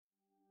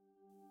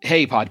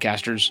Hey,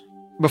 podcasters.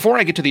 Before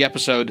I get to the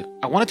episode,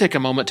 I want to take a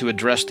moment to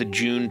address the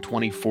June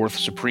 24th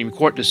Supreme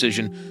Court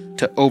decision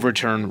to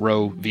overturn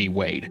Roe v.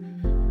 Wade.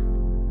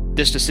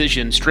 This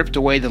decision stripped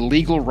away the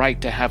legal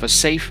right to have a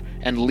safe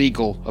and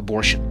legal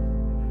abortion.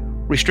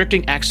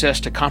 Restricting access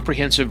to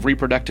comprehensive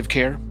reproductive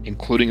care,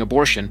 including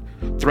abortion,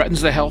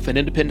 threatens the health and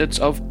independence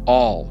of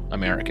all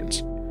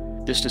Americans.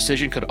 This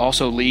decision could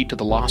also lead to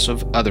the loss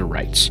of other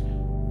rights.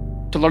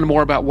 To learn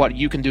more about what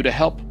you can do to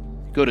help,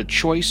 go to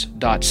choice.crd.co.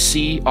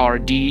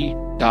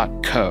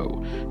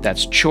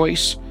 That's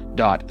choice.crd.co.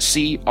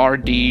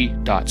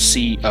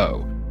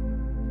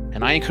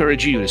 And I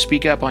encourage you to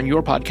speak up on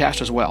your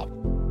podcast as well.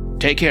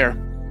 Take care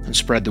and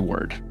spread the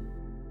word.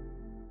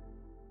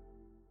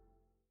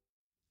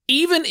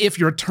 Even if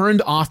you're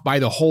turned off by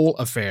the whole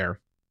affair,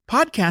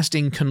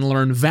 podcasting can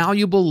learn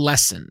valuable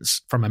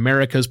lessons from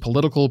America's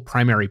political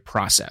primary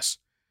process.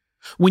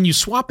 When you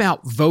swap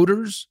out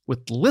voters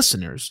with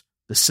listeners,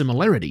 the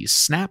similarities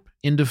snap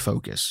into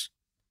focus.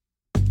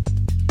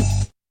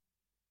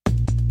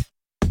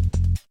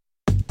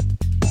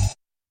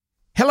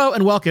 Hello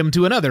and welcome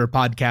to another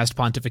Podcast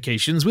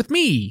Pontifications with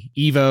me,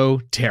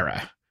 Evo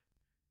Terra.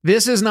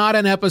 This is not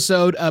an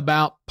episode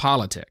about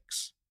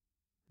politics.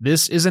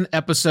 This is an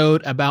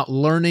episode about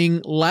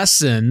learning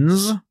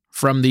lessons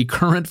from the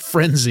current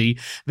frenzy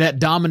that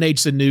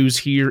dominates the news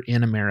here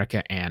in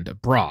America and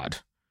abroad.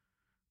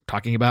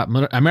 Talking about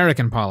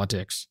American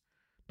politics.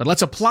 But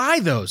let's apply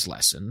those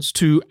lessons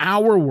to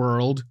our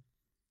world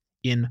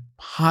in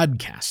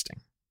podcasting.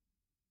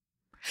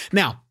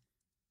 Now,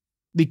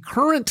 the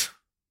current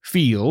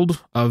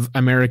field of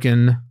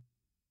American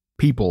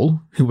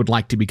people who would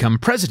like to become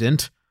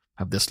president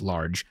of this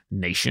large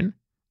nation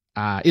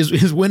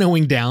is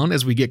winnowing down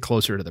as we get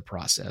closer to the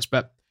process.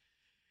 But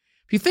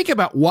if you think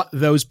about what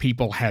those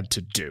people had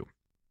to do,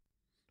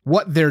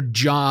 what their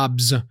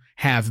jobs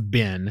have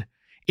been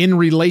in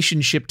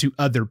relationship to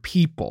other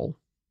people,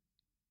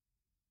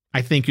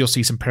 I think you'll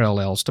see some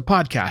parallels to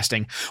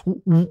podcasting.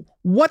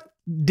 What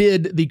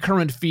did the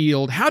current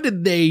field, how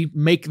did they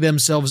make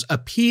themselves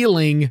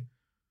appealing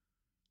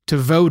to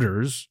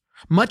voters,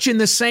 much in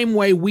the same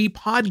way we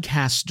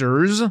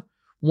podcasters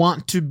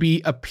want to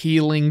be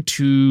appealing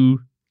to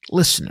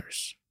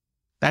listeners?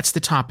 That's the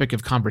topic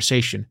of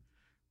conversation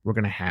we're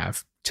going to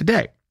have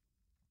today.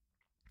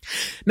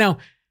 Now,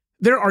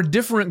 there are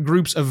different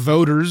groups of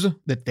voters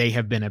that they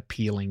have been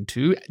appealing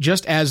to,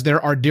 just as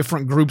there are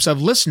different groups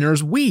of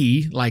listeners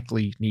we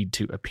likely need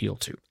to appeal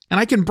to. And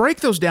I can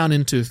break those down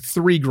into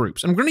three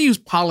groups. I'm going to use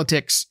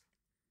politics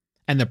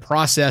and the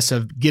process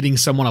of getting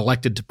someone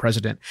elected to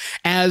president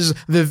as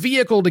the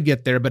vehicle to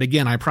get there. But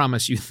again, I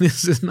promise you,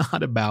 this is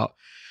not about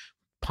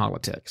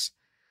politics.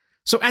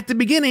 So at the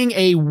beginning,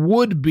 a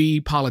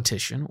would-be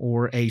politician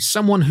or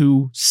someone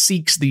who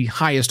seeks the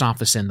highest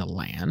office in the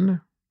land,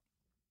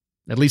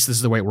 at least this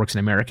is the way it works in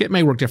America. It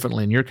may work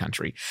differently in your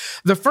country.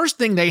 The first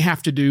thing they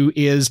have to do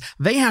is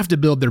they have to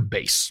build their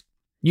base.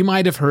 You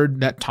might have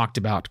heard that talked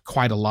about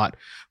quite a lot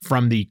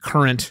from the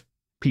current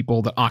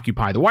people that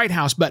occupy the White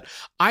House, but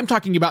I'm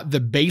talking about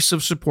the base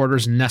of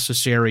supporters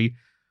necessary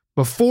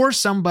before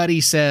somebody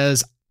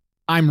says,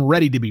 I'm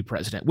ready to be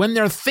president, when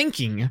they're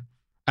thinking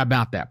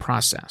about that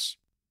process.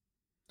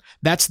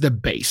 That's the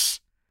base.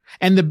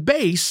 And the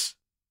base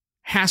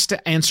has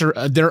to answer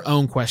their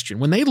own question.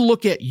 When they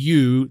look at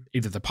you,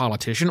 either the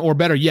politician or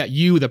better yet,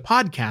 you, the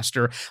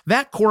podcaster,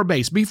 that core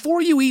base,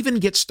 before you even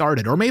get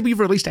started, or maybe you've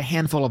released a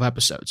handful of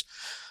episodes,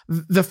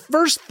 the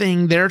first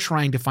thing they're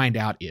trying to find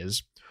out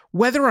is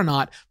whether or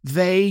not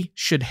they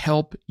should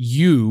help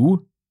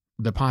you,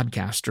 the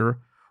podcaster,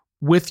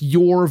 with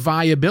your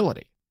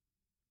viability.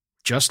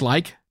 Just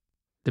like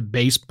the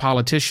base of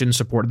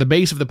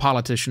the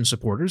politician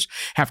supporters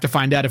have to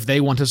find out if they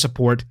want to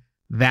support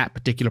that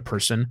particular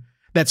person.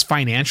 That's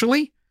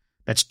financially,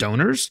 that's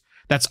donors,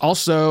 that's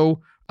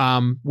also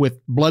with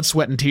blood,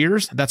 sweat, and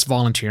tears, that's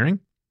volunteering.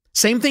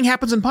 Same thing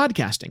happens in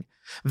podcasting.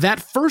 That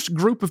first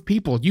group of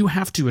people you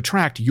have to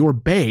attract, your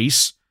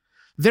base,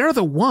 they're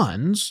the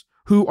ones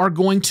who are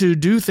going to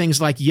do things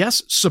like,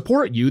 yes,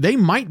 support you. They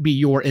might be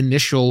your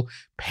initial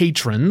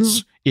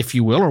patrons, if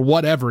you will, or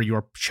whatever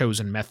your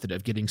chosen method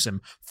of getting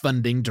some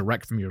funding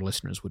direct from your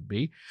listeners would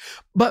be.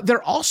 But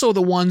they're also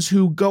the ones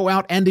who go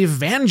out and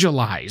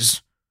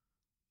evangelize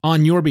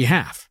on your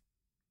behalf.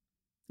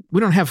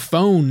 We don't have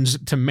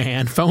phones to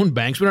man, phone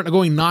banks. We're not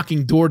going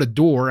knocking door to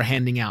door,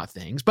 handing out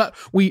things, but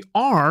we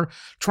are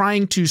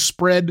trying to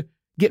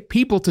get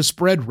people to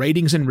spread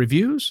ratings and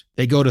reviews.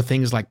 They go to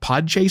things like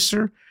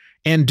Podchaser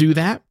and do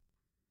that.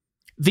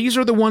 These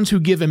are the ones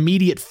who give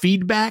immediate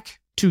feedback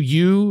to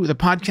you, the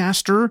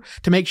podcaster,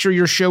 to make sure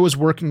your show is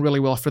working really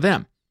well for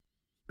them.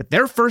 But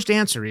their first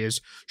answer is,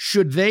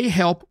 should they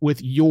help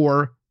with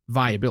your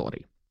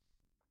viability?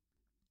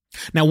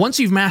 Now, once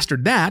you've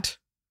mastered that,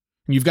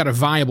 and you've got a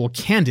viable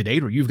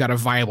candidate or you've got a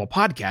viable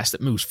podcast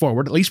that moves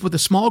forward, at least with a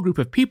small group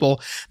of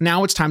people,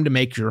 now it's time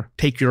to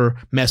take your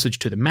message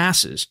to the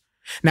masses.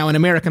 Now, in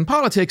American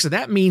politics,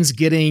 that means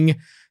getting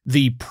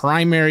the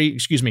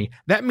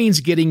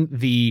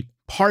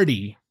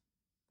party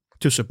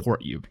to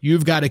support you.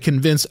 You've got to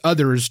convince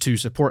others to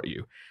support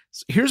you.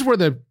 Here's where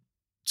the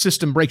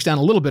system breaks down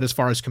a little bit as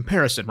far as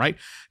comparison, right?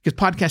 Because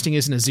podcasting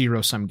isn't a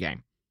zero-sum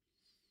game.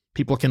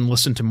 People can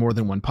listen to more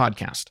than one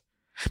podcast.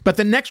 But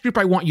the next group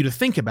I want you to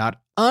think about,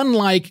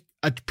 unlike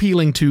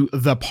appealing to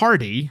the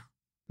party,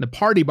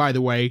 by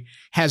the way,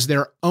 has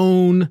their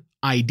own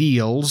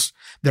ideals,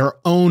 their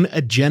own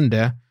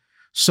agenda.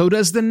 So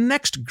does the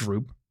next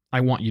group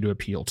I want you to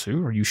appeal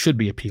to, or you should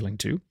be appealing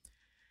to.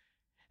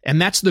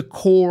 And that's the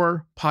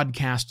core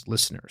podcast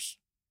listeners.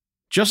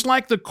 Just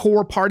like the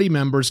core party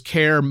members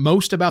care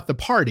most about the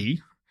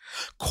party,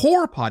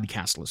 core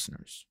podcast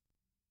listeners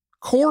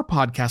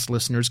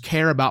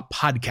care about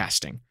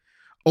podcasting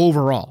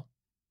overall.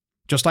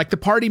 Just like the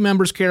party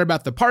members care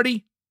about the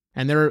party,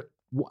 and they're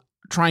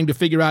trying to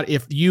figure out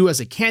if you as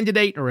a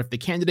candidate or if the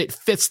candidate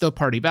fits the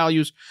party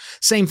values.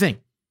 Same thing.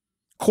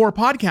 Core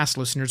podcast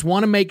listeners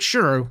want to make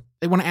sure,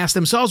 they want to ask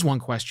themselves one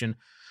question: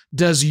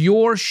 does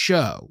your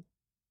show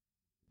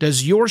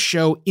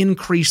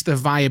increase the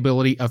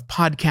viability of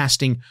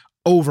podcasting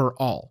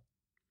overall?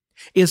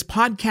 Is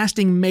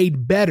podcasting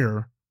made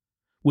better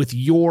with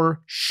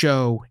your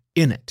show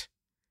in it?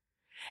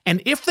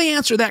 And if they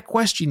answer that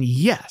question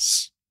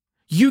yes,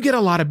 you get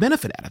a lot of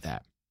benefit out of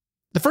that.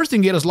 The first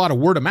thing you get is a lot of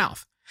word of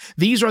mouth.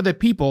 These are the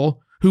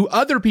people who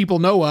other people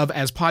know of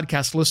as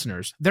podcast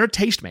listeners. They're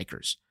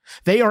tastemakers.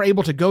 They are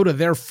able to go to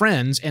their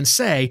friends and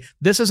say,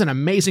 this is an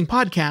amazing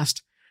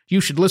podcast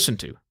you should listen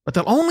to. But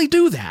they'll only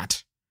do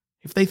that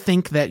if they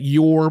think that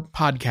your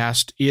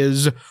podcast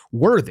is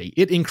worthy.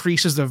 It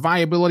increases the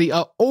viability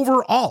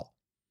overall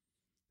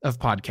of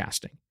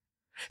podcasting.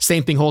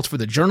 Same thing holds for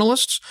the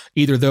journalists,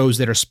 either those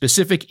that are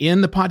specific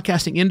in the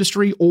podcasting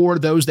industry or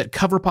those that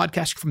cover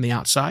podcasting from the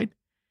outside.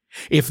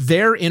 If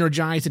they're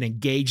energized and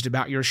engaged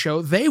about your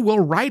show, they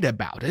will write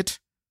about it,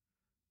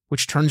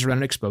 which turns around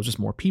and exposes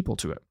more people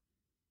to it.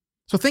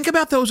 So think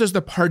about those as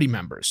the party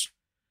members.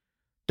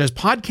 Does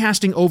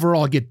podcasting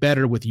overall get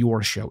better with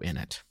your show in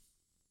it?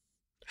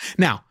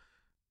 Now,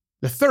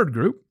 the third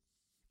group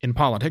in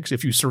politics,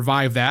 if you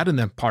survive that and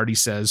the party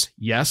says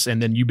yes,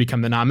 and then you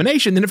become the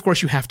nomination, then of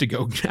course you have to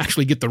go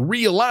actually get the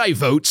real live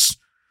votes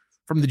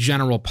from the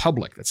general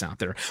public that's out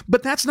there.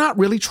 But that's not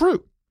really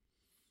true.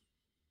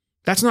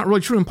 That's not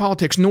really true in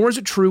politics, nor is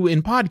it true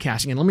in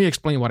podcasting. And let me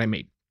explain what I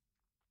mean.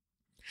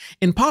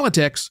 In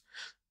politics,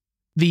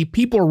 the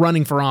people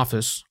running for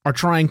office are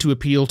trying to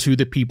appeal to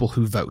the people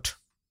who vote.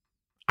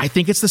 I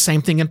think it's the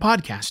same thing in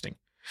podcasting.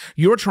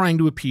 You're trying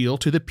to appeal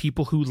to the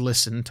people who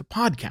listen to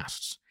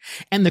podcasts.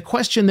 And the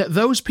question that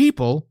those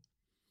people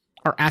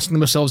are asking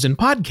themselves in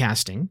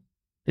podcasting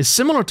is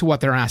similar to what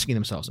they're asking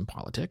themselves in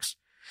politics.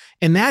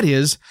 And that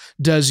is,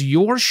 does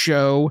your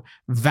show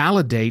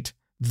validate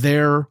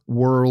their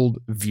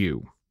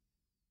worldview?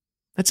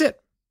 That's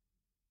it.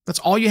 That's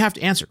all you have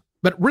to answer.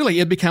 But really,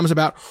 it becomes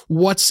about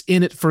what's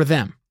in it for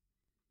them.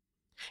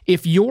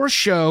 If your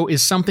show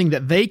is something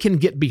that they can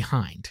get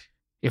behind,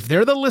 if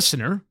they're the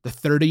listener, the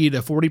 30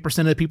 to 40%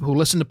 of the people who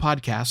listen to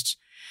podcasts,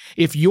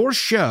 if your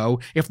show,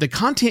 if the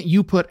content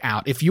you put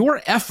out, if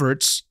your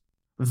efforts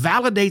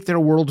validate their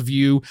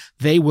worldview,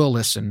 they will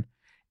listen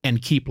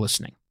and keep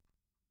listening.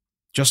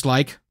 Just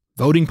like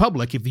voting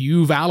public, if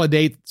you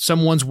validate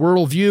someone's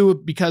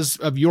worldview because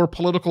of your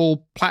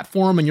political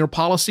platform and your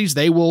policies,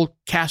 they will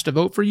cast a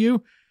vote for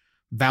you.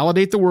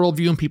 Validate the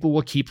worldview and people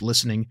will keep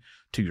listening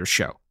to your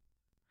show.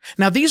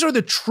 Now, these are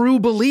the true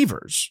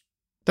believers.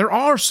 There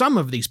are some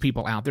of these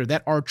people out there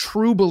that are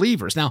true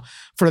believers. Now,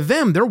 for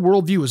them, their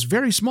worldview is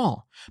very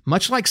small,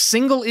 much like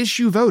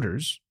single-issue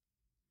voters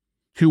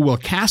who will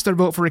cast their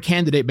vote for a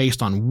candidate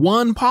based on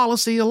one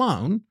policy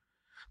alone.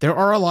 There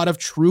are a lot of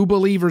true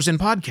believers in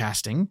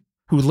podcasting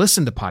who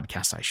listen to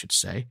podcasts, I should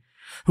say,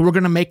 who are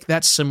going to make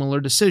that similar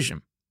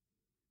decision.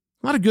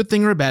 Not a good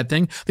thing or a bad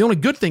thing. The only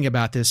good thing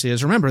about this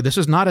is, remember, this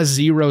is not a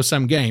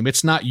zero-sum game.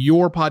 It's not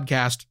your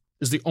podcast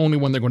is the only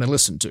one they're going to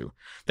listen to.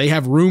 They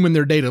have room in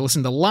their day to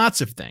listen to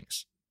lots of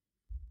things.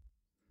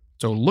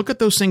 So look at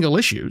those single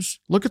issues,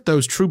 look at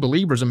those true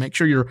believers and make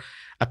sure you're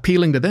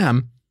appealing to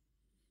them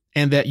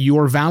and that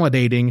you're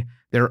validating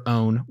their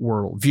own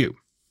worldview.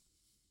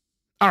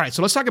 All right,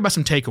 so let's talk about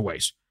some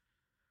takeaways.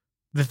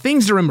 The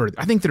things to remember,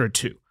 I think there are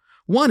two.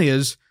 One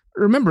is,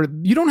 remember,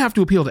 you don't have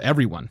to appeal to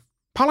everyone.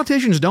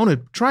 Politicians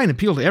don't try and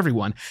appeal to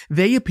everyone.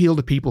 They appeal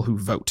to people who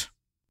vote.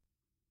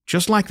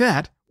 Just like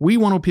that, we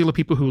want to appeal to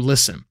people who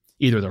listen,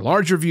 either their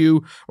larger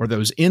view or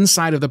those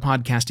inside of the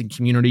podcasting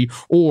community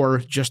or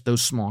just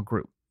those small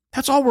group.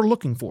 That's all we're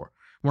looking for.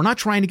 We're not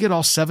trying to get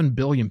all 7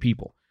 billion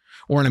people,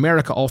 or in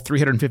America, all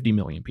 350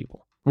 million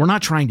people. We're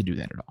not trying to do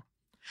that at all.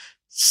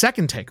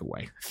 Second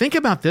takeaway, think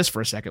about this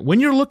for a second. When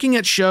you're looking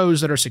at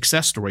shows that are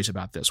success stories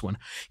about this one,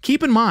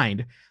 keep in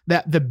mind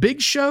that the big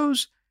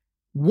shows,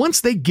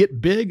 once they get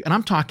big, and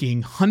I'm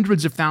talking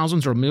hundreds of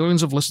thousands or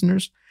millions of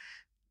listeners,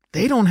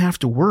 they don't have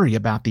to worry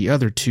about the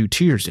other two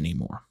tiers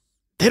anymore.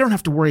 They don't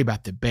have to worry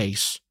about the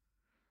base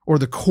or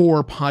the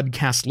core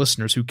podcast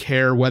listeners who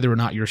care whether or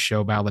not your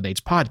show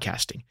validates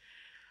podcasting.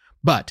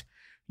 But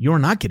you're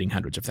not getting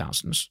hundreds of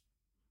thousands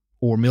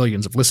or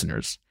millions of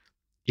listeners.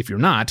 If you're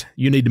not,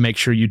 you need to make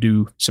sure you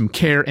do some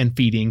care and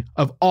feeding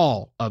of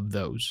all of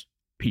those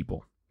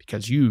people,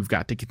 because you've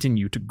got to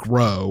continue to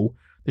grow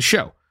the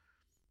show.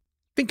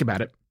 Think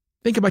about it.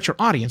 Think about your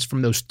audience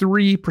from those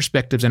three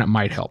perspectives, and it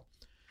might help.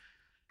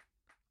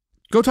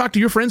 Go talk to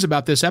your friends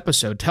about this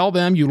episode. Tell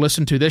them you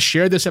listened to this,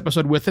 share this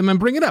episode with them, and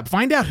bring it up.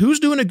 Find out who's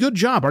doing a good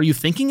job. Are you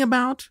thinking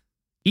about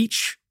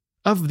each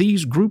of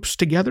these groups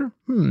together?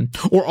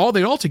 Or are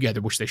they all together,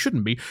 which they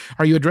shouldn't be?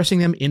 Are you addressing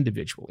them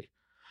individually?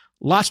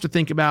 Lots to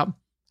think about.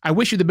 I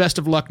wish you the best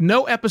of luck.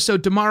 No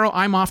episode tomorrow.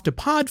 I'm off to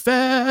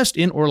PodFest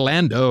in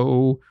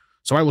Orlando.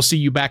 So I will see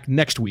you back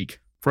next week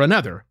for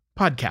another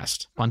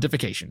Podcast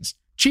Pontifications.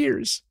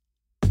 Cheers.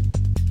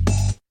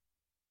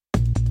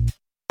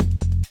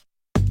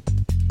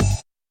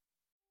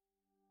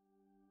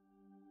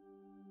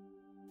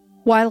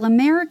 While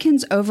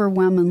Americans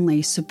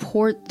overwhelmingly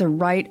support the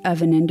right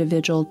of an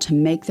individual to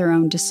make their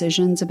own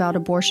decisions about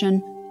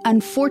abortion,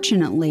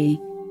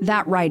 unfortunately,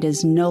 that right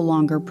is no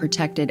longer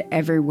protected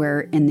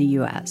everywhere in the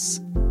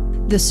U.S.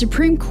 The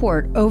Supreme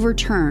Court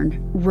overturned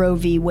Roe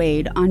v.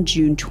 Wade on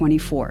June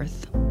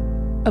 24th.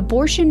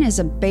 Abortion is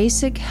a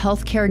basic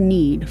healthcare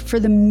need for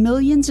the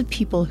millions of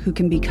people who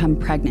can become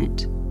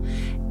pregnant.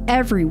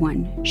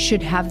 Everyone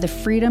should have the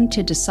freedom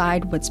to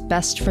decide what's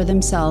best for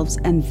themselves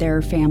and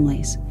their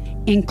families,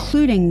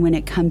 including when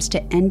it comes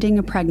to ending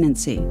a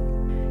pregnancy.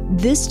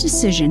 This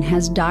decision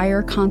has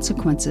dire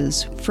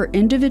consequences for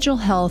individual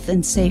health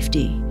and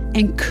safety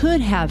and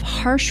could have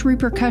harsh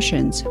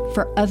repercussions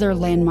for other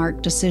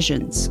landmark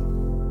decisions.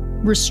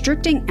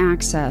 Restricting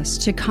access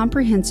to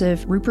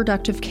comprehensive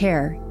reproductive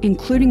care,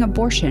 including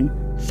abortion,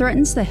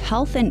 threatens the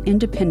health and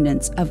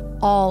independence of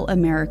all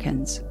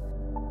Americans.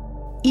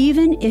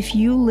 Even if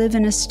you live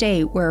in a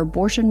state where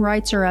abortion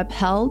rights are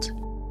upheld,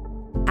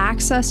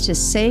 access to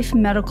safe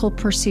medical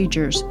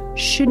procedures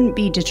shouldn't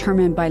be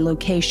determined by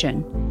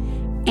location,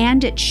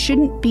 and it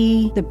shouldn't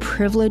be the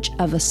privilege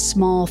of a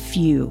small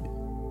few.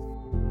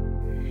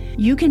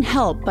 You can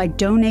help by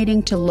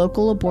donating to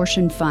local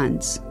abortion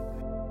funds.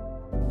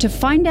 To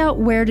find out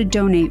where to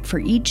donate for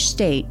each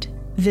state,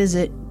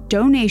 visit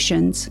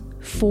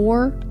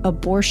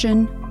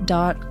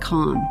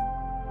donationsforabortion.com.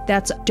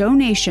 That's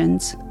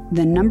donations,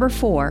 the number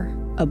 4,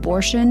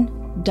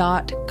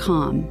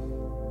 abortion.com.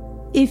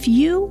 If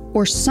you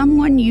or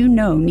someone you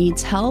know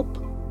needs help,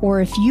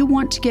 or if you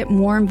want to get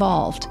more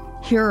involved,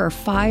 here are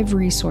 5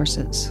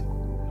 resources.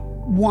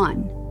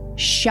 1.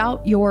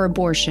 Shout Your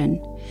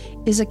Abortion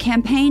is a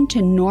campaign to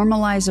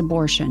normalize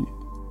abortion.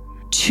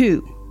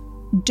 2.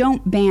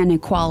 Don't Ban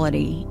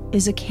Equality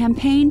is a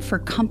campaign for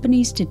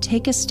companies to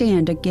take a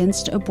stand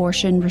against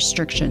abortion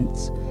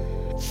restrictions.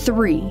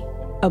 3.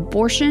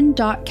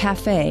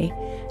 Abortion.cafe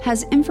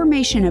has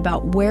information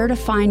about where to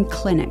find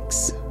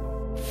clinics.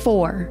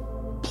 4.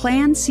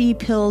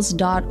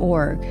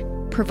 PlanCpills.org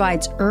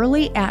provides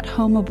early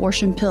at-home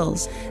abortion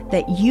pills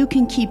that you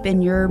can keep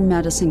in your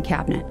medicine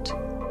cabinet.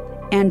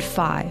 And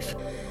 5.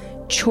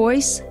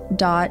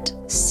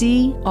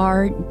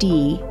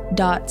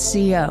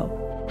 Choice.crd.co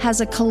has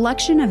a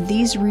collection of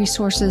these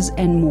resources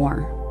and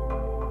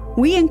more.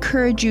 We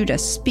encourage you to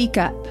speak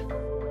up,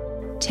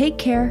 take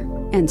care,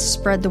 and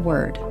spread the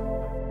word.